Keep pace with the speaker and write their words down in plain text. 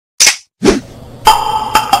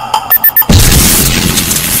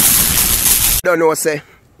Don't know, say,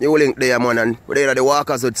 you link there, man, and we're there at the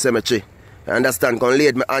Walkers Wood Cemetery. You understand? Can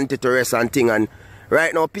lead my auntie to rest and thing. And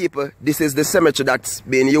right now, people, this is the cemetery that's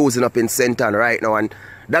being used up in St. Ann right now. And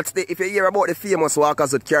that's the, if you hear about the famous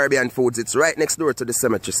Walkers Wood Caribbean Foods, it's right next door to the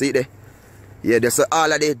cemetery. See there? Yeah, there's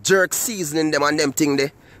all of the jerk seasoning them and them thing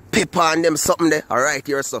there. Pepper and them something there. Alright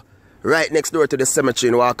here, so. Right next door to the cemetery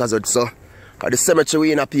in Walkers Wood, so. The cemetery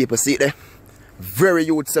we in a people, see there? Very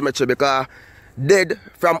huge cemetery because dead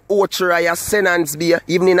from Ochiraya, Senans Bay,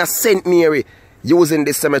 even in a St. Mary, using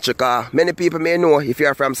this cemetery. Because many people may know, if you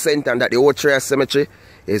are from St. Ann, that the Ochiraya cemetery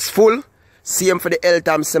is full. Same for the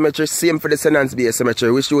Eltham cemetery, same for the Senans Bay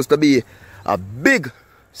cemetery, which used to be a big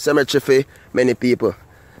cemetery for many people.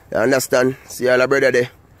 You understand? See all the brother there.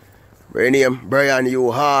 Brother name Brian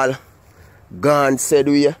U. Hall. Gone said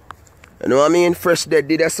we. You know what I mean? Fresh dead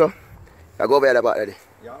did that, so. I go over there about that.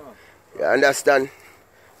 Yeah, man. You understand?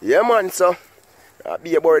 Yeah, man, so. I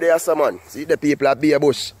be a boy there, so man. See the people at Be a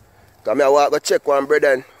Bush. Come here, I walk go check one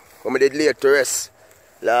brother who did late to rest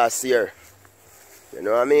last year. You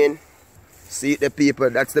know what I mean? See the people,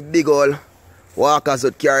 that's the big old Walkers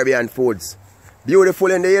Wood Caribbean Foods.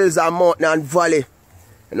 Beautiful in the hills and mountain and valley.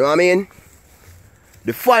 You know what I mean?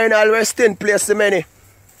 The final resting place to many.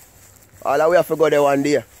 All the way have to go there one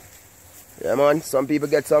day. Yeah, man, some people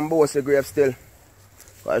get some bossy grave still.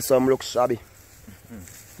 While some look shabby.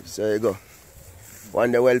 So there you go.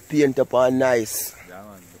 One day well paint up and nice. Yeah,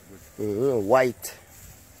 man, look good. White.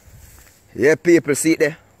 Yeah, people, see it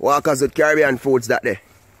there? Walkers Wood Caribbean Foods that there.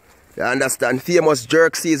 You understand? Famous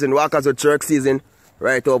jerk season, Walkers Wood jerk season.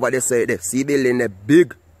 Right over there side there. See building there,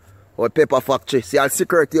 big old pepper factory. See all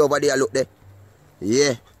security over there, look there.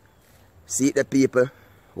 Yeah. See it the people.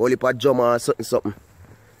 Holy pajama or something.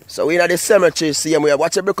 So we in the cemetery, see them, we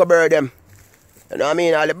watch a book of bird them. You know what I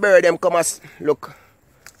mean? All the bird them come and look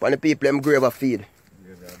when the people them grave a feed.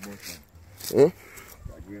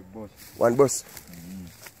 One bus.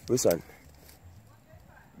 Which one?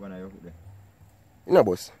 One I there. You know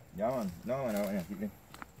bus? Yeah, man. No, man, I want to keep them.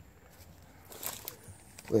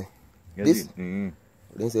 Wait. This?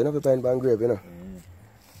 They say enough pine pan grave, you know.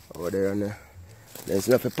 Over there and there. There's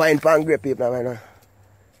enough pine pan grave people now,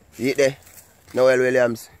 see it there? Noel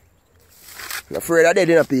Williams. I'm afraid of dead,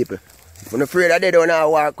 you know, people. If I'm afraid of dead, when I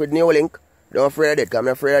walk with newlink, don't afraid of dead, because I'm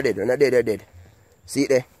afraid of dead. When I'm dead, I'm dead. See it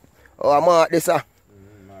there? Oh, I'm mark this,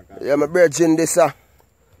 yeah, my virgin this,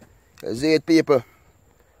 You see it, people?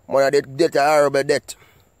 One of the death, a horrible death.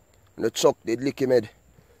 And the truck, they lick him head.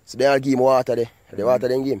 So they all give him water there. The water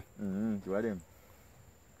they give him. Two of them.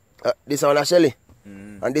 This one is Shelly.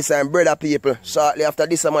 And this one brother, people. Shortly after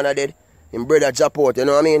this man are dead, him brother drop out, you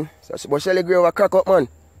know what I mean? So, but Shelly grave a crack up, man.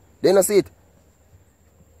 They don't see it.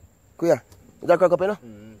 Queer. Is that crack up, you know?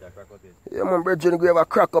 That crack up, yeah, man, Bridget grave a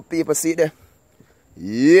crack up, people. See it there?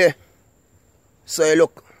 Yeah. So you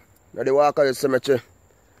look. Now the Walkers Wood Cemetery.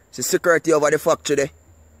 See security over the factory there.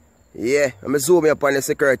 Yeah. I'm zooming up on the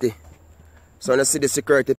security. So you see the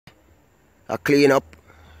security. I clean up.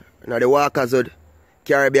 Now the Walkers Wood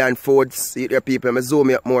Caribbean Foods. See it there, people. I'm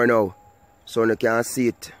zooming up more now. So you can see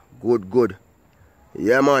it. Good, good.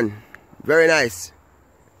 Yeah, man. Very nice.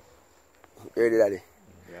 Ready, daddy?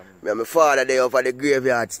 Yeah, my father there over the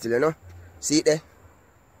graveyard still, you know. See it there?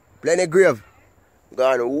 Plenty grave.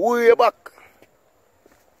 Gone way back.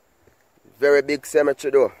 Very big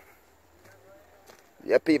cemetery though.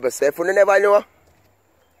 Yeah, people say, if you never know,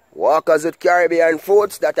 Walkers Wood Caribbean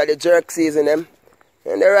Foods, that are the jerk season them.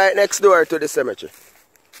 And they're right next door to the cemetery.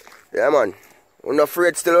 Yeah, man. I'm not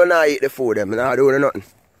afraid still not eat the food them. I'm not doing nothing.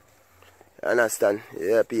 You understand?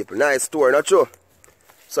 Yeah, people. Nice store, not true?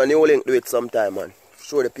 So newlink do it sometime, man.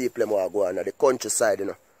 Show the people them who are going on the countryside, you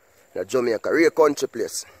know. In Jamaica, real country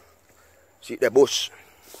place. See the bush.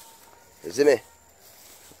 You see me?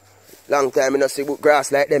 Long time I don't see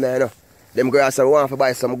grass like them, you know. Them grass I want to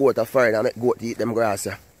buy some goat or foreign and make goat eat them grass.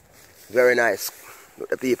 Very nice. Look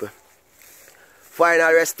the people.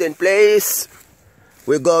 Final resting place.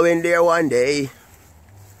 We're going there one day.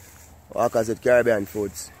 Walkers Wood Caribbean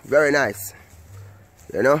Foods. Very nice.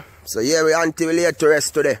 You know? So yeah, we until we late to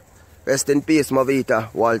rest today. Rest in peace,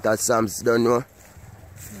 Movita, Walter, Sams, don't know.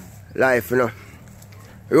 Life, you know.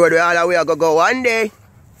 Road we all the way I go one day.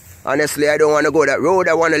 Honestly, I don't want to go that road.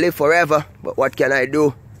 I want to live forever. But what can I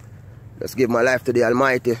do? Just give my life to the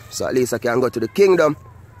Almighty. So at least I can go to the kingdom.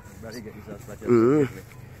 That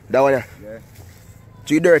one, yeah? Yeah.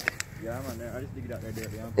 Tree dirt? Yeah, man. I just dig that there.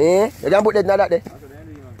 Yeah. You don't put that, not that there?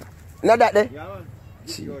 Not that there? Yeah, man.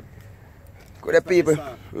 Good. Good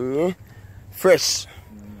people. Fresh.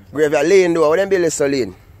 Graveyard lane though. How them build so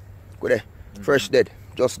lane? Good there. Fresh dead.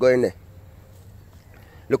 Just go in there.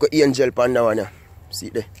 Look at angel pan that one. See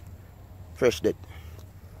it there. Fresh dead.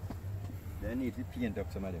 They need to paint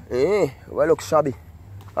up some of them. Well, look shabby.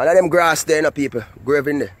 All of them grass there, no people. Grave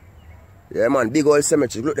in there. Yeah, man. Big old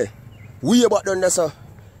cemetery. Look there. Way about down there, sir.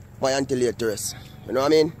 My auntie terrace. You know what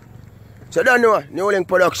I mean? So don't know. Newlink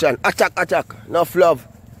production. Attack, attack. Enough love.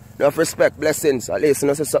 Enough respect. Blessings. At least you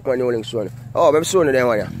know something Newlink showing. Oh, I'm showing you them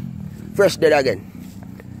one. Yeah. Fresh dead again.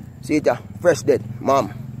 See it? Fresh dead.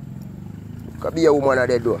 Mom. Could be a woman at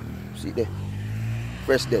that door. See it there?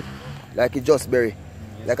 Fresh dead. Like it just buried.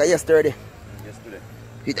 Like a yesterday.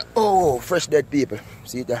 See it? Oh, fresh dead people.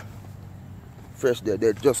 See it? Fresh dead.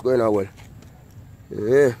 They're just going on well.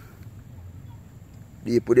 Yeah.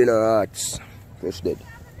 Deep within our hearts. Fresh dead.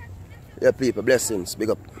 Yeah, people. Blessings. Big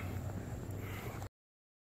up.